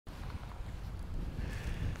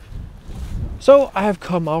So I have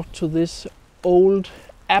come out to this old,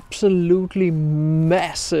 absolutely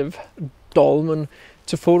massive dolmen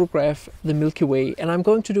to photograph the Milky Way, and I'm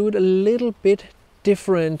going to do it a little bit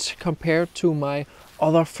different compared to my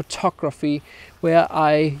other photography, where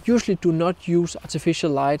I usually do not use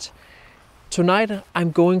artificial light. Tonight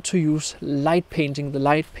I'm going to use light painting, the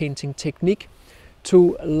light painting technique,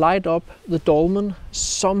 to light up the dolmen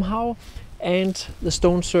somehow and the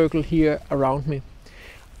stone circle here around me.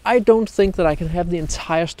 I don't think that I can have the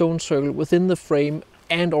entire stone circle within the frame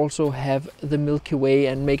and also have the Milky Way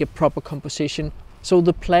and make a proper composition. So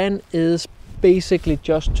the plan is basically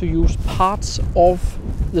just to use parts of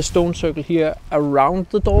the stone circle here around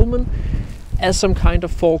the dolmen as some kind of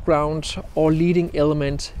foreground or leading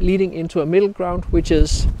element, leading into a middle ground, which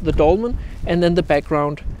is the dolmen, and then the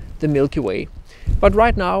background, the Milky Way. But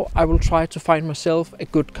right now I will try to find myself a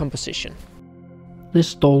good composition.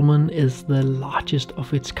 This dolmen is the largest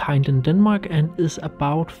of its kind in Denmark and is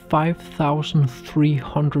about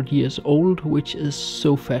 5,300 years old, which is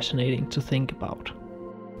so fascinating to think about.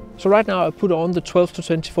 So right now I put on the 12 to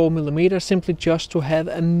 24 millimeter simply just to have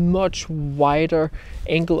a much wider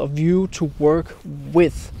angle of view to work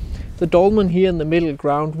with. The dolmen here in the middle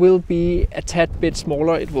ground will be a tad bit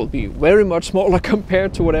smaller. It will be very much smaller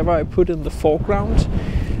compared to whatever I put in the foreground,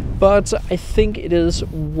 but I think it is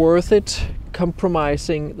worth it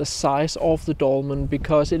compromising the size of the dolmen,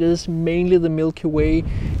 because it is mainly the Milky Way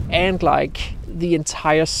and like the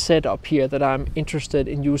entire setup here that I'm interested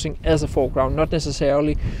in using as a foreground, not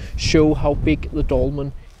necessarily show how big the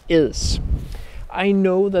dolmen is. I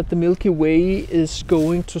know that the Milky Way is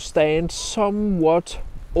going to stand somewhat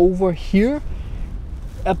over here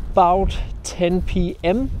about 10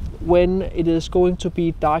 p.m. when it is going to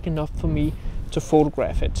be dark enough for me to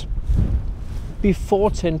photograph it. Before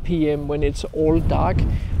 10 p.m. when it's all dark,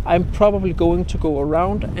 I'm probably going to go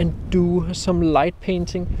around and do some light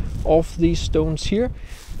painting of these stones here.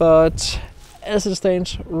 But as it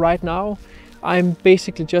stands right now, I'm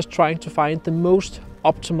basically just trying to find the most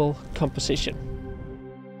optimal composition.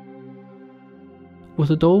 With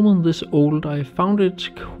a dolmen this old, I found it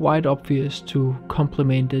quite obvious to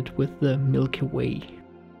complement it with the Milky Way.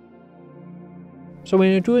 So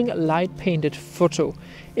when you're doing a light painted photo,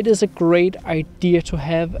 it is a great idea to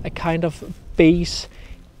have a kind of base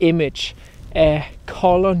image, a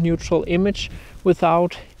color neutral image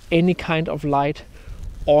without any kind of light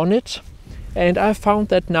on it. And I found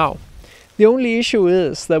that now. The only issue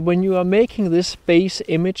is that when you are making this base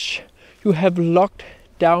image, you have locked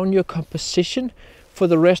down your composition for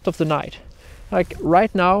the rest of the night. Like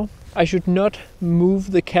right now, I should not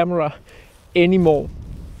move the camera anymore.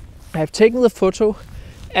 I have taken the photo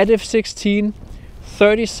at f16,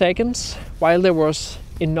 30 seconds, while there was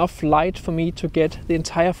enough light for me to get the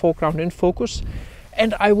entire foreground in focus,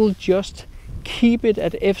 and I will just keep it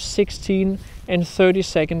at f16 and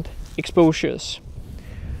 30-second exposures.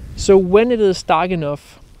 So when it is dark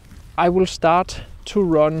enough, I will start to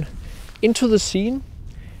run into the scene,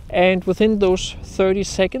 and within those 30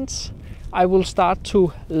 seconds, I will start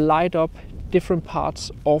to light up different parts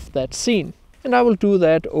of that scene. And I will do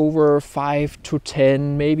that over 5 to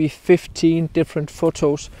 10, maybe 15 different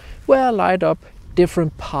photos where I light up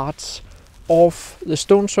different parts of the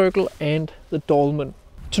stone circle and the dolmen.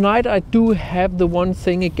 Tonight I do have the one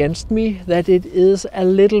thing against me, that it is a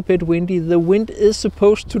little bit windy. The wind is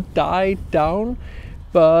supposed to die down,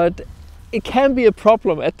 but it can be a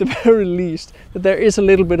problem at the very least that there is a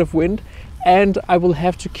little bit of wind, and I will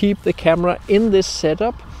have to keep the camera in this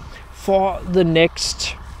setup for the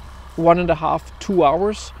next 1.5–2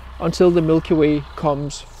 hours until the Milky Way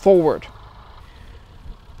comes forward.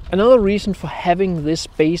 Another reason for having this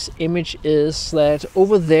base image is that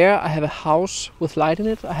over there I have a house with light in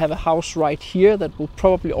it. I have a house right here that will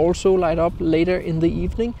probably also light up later in the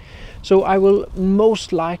evening. So I will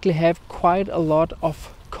most likely have quite a lot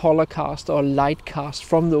of color cast or light cast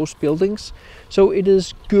from those buildings. So it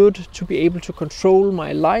is good to be able to control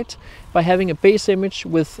my light by having a base image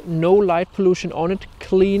with no light pollution on it,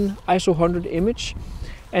 clean ISO 100 image,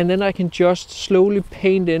 and then I can just slowly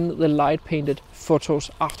paint in the light painted photos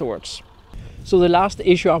afterwards. So the last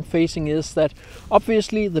issue I'm facing is that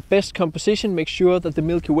obviously the best composition makes sure that the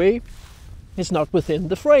Milky Way is not within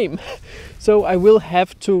the frame. So I will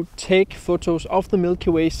have to take photos of the Milky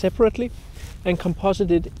Way separately and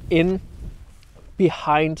composite it in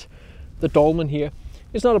behind the dolmen here.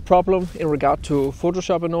 It's not a problem in regard to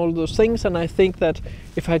Photoshop and all those things, and I think that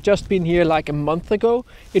if I had just been here like a month ago,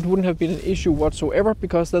 it wouldn't have been an issue whatsoever,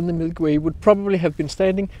 because then the Milky Way would probably have been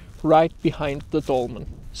standing right behind the dolmen.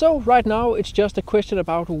 So right now it's just a question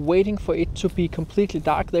about waiting for it to be completely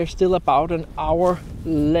dark. There's still about an hour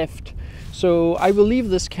left. So I will leave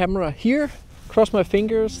this camera here, cross my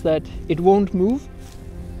fingers that it won't move,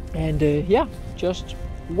 and yeah, just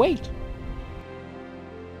wait.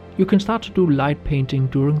 You can start to do light painting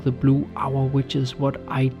during the blue hour, which is what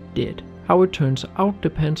I did. How it turns out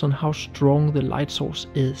depends on how strong the light source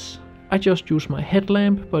is. I just use my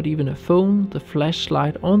headlamp, but even a phone, the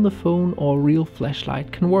flashlight on the phone or a real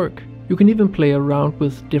flashlight can work. You can even play around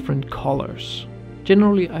with different colors.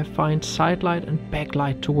 Generally I find sidelight and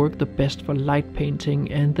backlight to work the best for light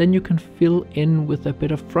painting, and then you can fill in with a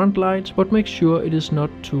bit of front light, but make sure it is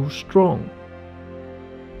not too strong.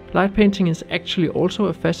 Light painting is actually also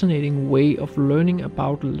a fascinating way of learning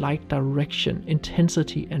about light direction,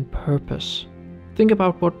 intensity and purpose. Think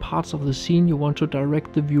about what parts of the scene you want to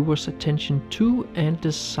direct the viewer's attention to and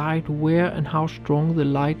decide where and how strong the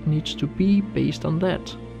light needs to be based on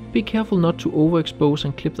that. Be careful not to overexpose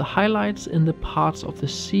and clip the highlights in the parts of the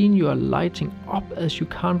scene you are lighting up, as you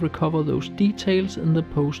can't recover those details in the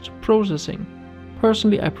post-processing.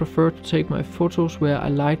 Personally, I prefer to take my photos where I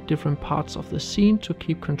light different parts of the scene to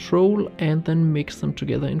keep control and then mix them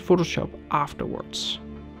together in Photoshop afterwards.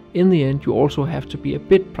 In the end, you also have to be a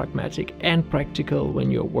bit pragmatic and practical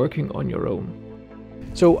when you're working on your own.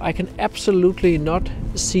 So I can absolutely not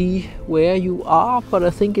see where you are, but I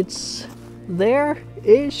think it's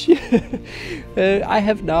there-ish. I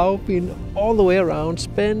have now been all the way around,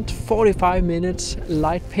 spent 45 minutes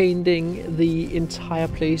light painting the entire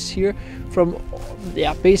place here from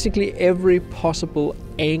basically every possible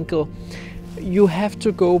angle. You have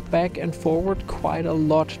to go back and forward quite a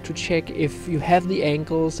lot to check if you have the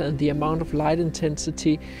angles and the amount of light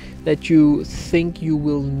intensity that you think you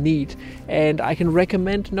will need. And I can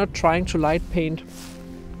recommend not trying to light paint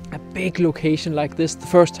a big location like this the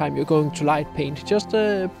first time you're going to light paint. Just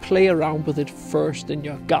play around with it first in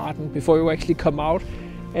your garden before you actually come out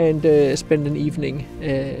and spend an evening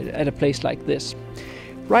at a place like this.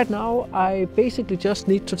 Right now I basically just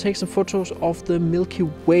need to take some photos of the Milky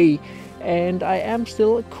Way, and I am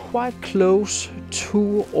still quite close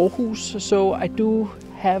to Aarhus, so I do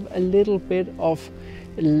have a little bit of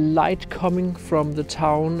light coming from the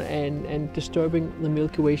town and disturbing the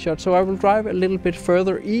Milky Way shot. So I will drive a little bit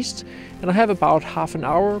further east, and I have about half an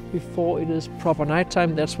hour before it is proper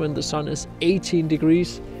nighttime. That's when the sun is 18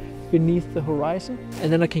 degrees beneath the horizon,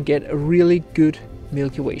 and then I can get a really good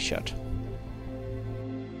Milky Way shot.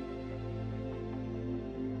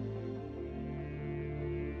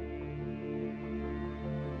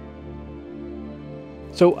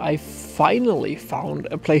 So I finally found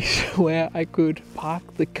a place where I could park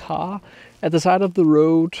the car at the side of the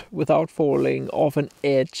road without falling off an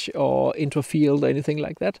edge or into a field or anything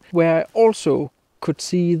like that, where I also could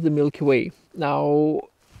see the Milky Way. Now,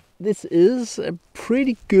 this is a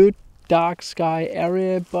pretty good dark sky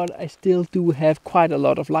area, but I still do have quite a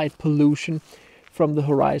lot of light pollution from the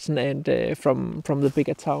horizon and from the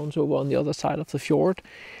bigger towns over on the other side of the fjord.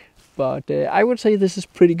 But I would say this is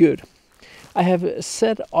pretty good. I have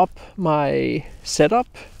set up my setup,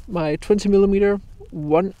 my 20mm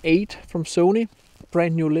 1.8 from Sony,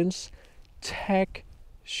 brand new lens, tack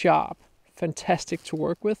sharp, fantastic to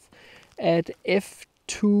work with, at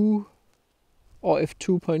f2 or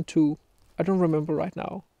f2.2. I don't remember right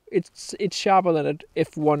now. It's sharper than at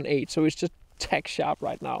f1.8, so it's just tack sharp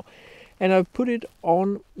right now. And I've put it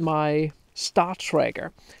on my star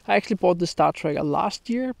tracker. I actually bought the star tracker last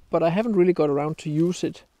year, but I haven't really got around to use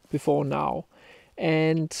it before now.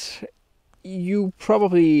 And you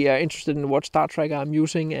probably are interested in what star tracker I'm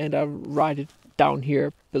using, and I'll write it down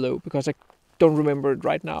here below because I don't remember it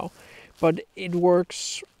right now. But it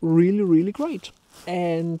works really, really great.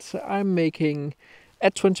 And I'm making,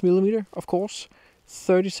 at 20mm of course,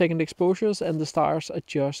 30-second exposures, and the stars are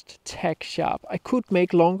just tack sharp. I could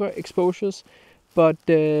make longer exposures, but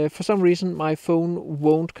for some reason my phone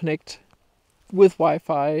won't connect with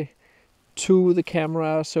Wi-Fi to the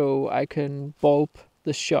camera so I can bulb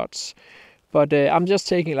the shots. But I'm just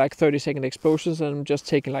taking like 30-second exposures, and I'm just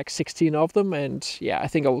taking like 16 of them, and yeah, I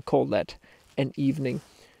think I will call that an evening.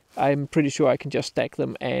 I'm pretty sure I can just stack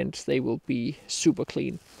them and they will be super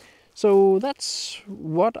clean. So that's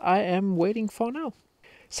what I am waiting for now.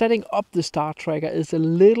 Setting up the star tracker is a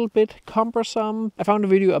little bit cumbersome. I found a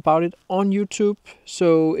video about it on YouTube,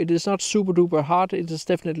 so it is not super duper hard. It is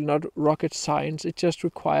definitely not rocket science. It just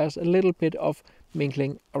requires a little bit of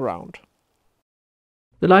mingling around.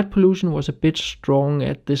 The light pollution was a bit strong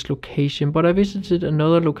at this location, but I visited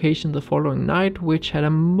another location the following night which had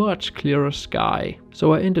a much clearer sky,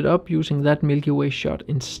 so I ended up using that Milky Way shot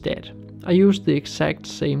instead. I used the exact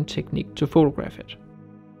same technique to photograph it.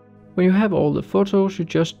 When you have all the photos, you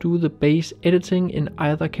just do the base editing in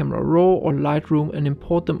either Camera Raw or Lightroom and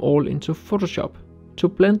import them all into Photoshop. To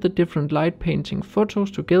blend the different light painting photos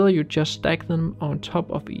together, you just stack them on top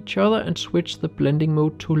of each other and switch the blending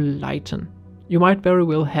mode to lighten. You might very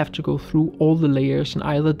well have to go through all the layers and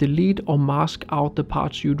either delete or mask out the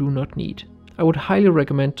parts you do not need. I would highly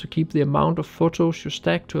recommend to keep the amount of photos you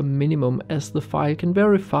stack to a minimum, as the file can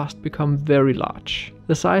very fast become very large.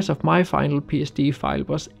 The size of my final PSD file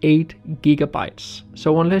was 8 GB,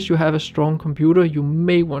 so unless you have a strong computer, you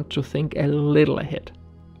may want to think a little ahead.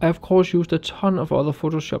 I of course used a ton of other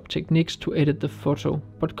Photoshop techniques to edit the photo,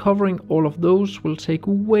 but covering all of those will take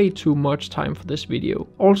way too much time for this video.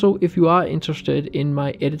 Also, if you are interested in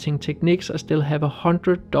my editing techniques, I still have a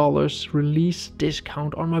 $100 release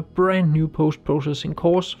discount on my brand new post-processing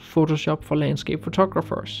course, Photoshop for Landscape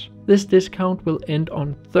Photographers. This discount will end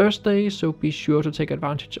on Thursday, so be sure to take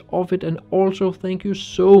advantage of it, and also thank you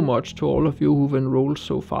so much to all of you who've enrolled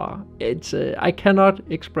so far. I cannot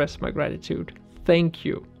express my gratitude. Thank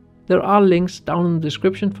you. There are links down in the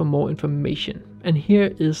description for more information. And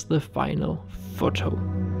here is the final photo.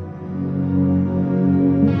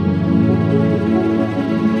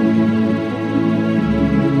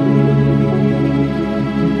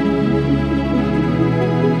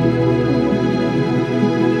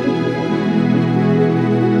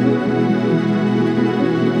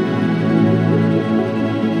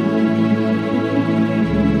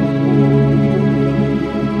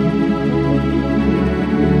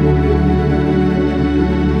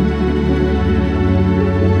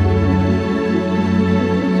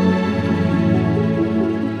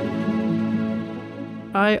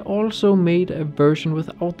 I also made a version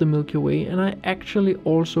without the Milky Way, and I actually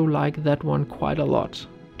also like that one quite a lot.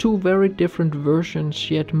 Two very different versions,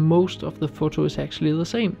 yet most of the photo is actually the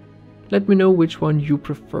same. Let me know which one you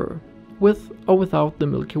prefer, with or without the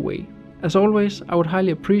Milky Way. As always, I would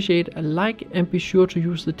highly appreciate a like, and be sure to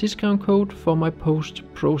use the discount code for my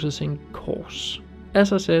post-processing course.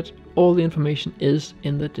 As I said, all the information is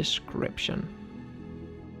in the description.